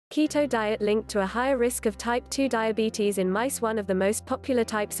Keto diet linked to a higher risk of type 2 diabetes in mice. One of the most popular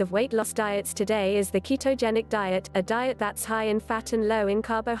types of weight loss diets today is the ketogenic diet, a diet that's high in fat and low in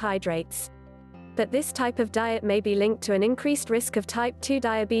carbohydrates. But this type of diet may be linked to an increased risk of type 2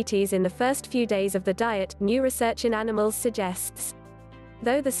 diabetes in the first few days of the diet, new research in animals suggests.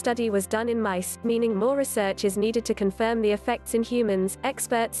 Though the study was done in mice, meaning more research is needed to confirm the effects in humans,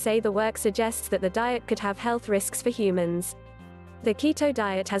 experts say the work suggests that the diet could have health risks for humans. The keto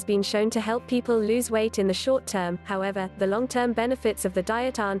diet has been shown to help people lose weight in the short term. However, the long-term benefits of the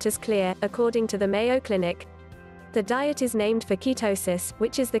diet aren't as clear, according to the Mayo Clinic. The diet is named for ketosis,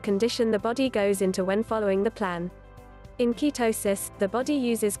 which is the condition the body goes into when following the plan. In ketosis, the body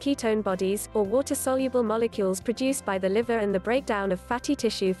uses ketone bodies, or water-soluble molecules produced by the liver and the breakdown of fatty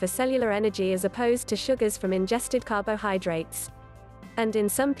tissue for cellular energy as opposed to sugars from ingested carbohydrates. And in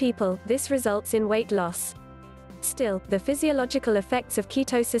some people, this results in weight loss. Still, the physiological effects of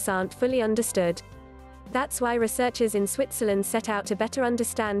ketosis aren't fully understood. That's why researchers in Switzerland set out to better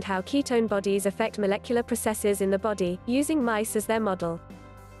understand how ketone bodies affect molecular processes in the body, using mice as their model.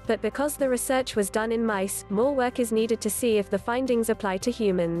 But because the research was done in mice, more work is needed to see if the findings apply to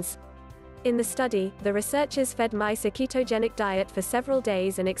humans. In the study, the researchers fed mice a ketogenic diet for several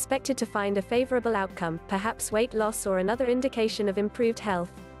days and expected to find a favorable outcome, perhaps weight loss or another indication of improved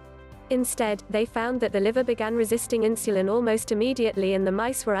health. Instead, they found that the liver began resisting insulin almost immediately and the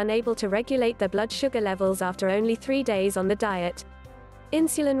mice were unable to regulate their blood sugar levels after only 3 days on the diet.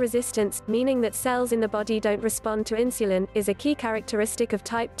 Insulin resistance, meaning that cells in the body don't respond to insulin, is a key characteristic of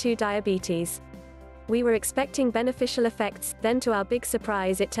type 2 diabetes. We were expecting beneficial effects, then to our big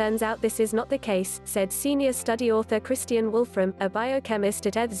surprise it turns out this is not the case, said senior study author Christian Wolfram, a biochemist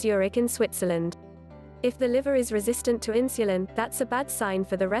at ETH Zurich in Switzerland. If the liver is resistant to insulin, that's a bad sign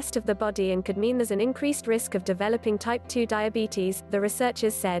for the rest of the body and could mean there's an increased risk of developing type 2 diabetes, the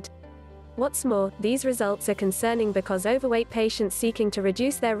researchers said. What's more, these results are concerning because overweight patients seeking to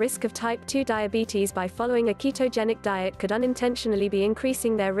reduce their risk of type 2 diabetes by following a ketogenic diet could unintentionally be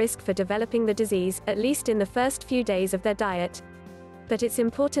increasing their risk for developing the disease, at least in the first few days of their diet. But it's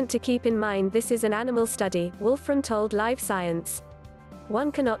important to keep in mind this is an animal study, Wolfram told Live Science.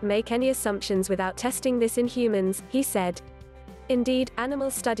 One cannot make any assumptions without testing this in humans, he said. Indeed,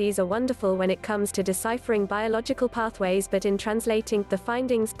 animal studies are wonderful when it comes to deciphering biological pathways, but in translating the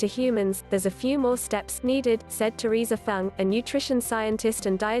findings to humans, there's a few more steps needed, said Teresa Fung, a nutrition scientist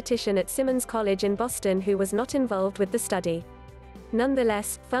and dietitian at Simmons College in Boston who was not involved with the study.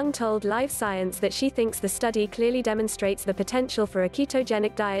 Nonetheless, Fung told Live Science that she thinks the study clearly demonstrates the potential for a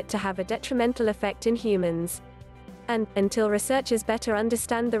ketogenic diet to have a detrimental effect in humans. And, until researchers better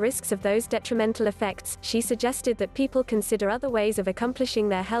understand the risks of those detrimental effects, she suggested that people consider other ways of accomplishing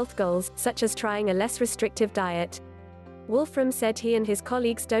their health goals, such as trying a less restrictive diet. Wolfram said he and his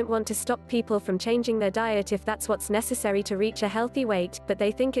colleagues don't want to stop people from changing their diet if that's what's necessary to reach a healthy weight, but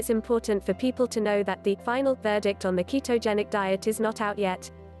they think it's important for people to know that the final verdict on the ketogenic diet is not out yet.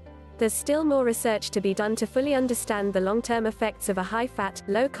 There's still more research to be done to fully understand the long-term effects of a high-fat,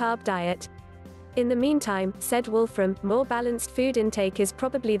 low-carb diet. In the meantime, said Wolfram, more balanced food intake is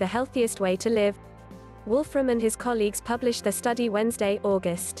probably the healthiest way to live. Wolfram and his colleagues published their study Wednesday,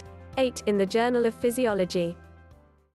 August 8, in the Journal of Physiology.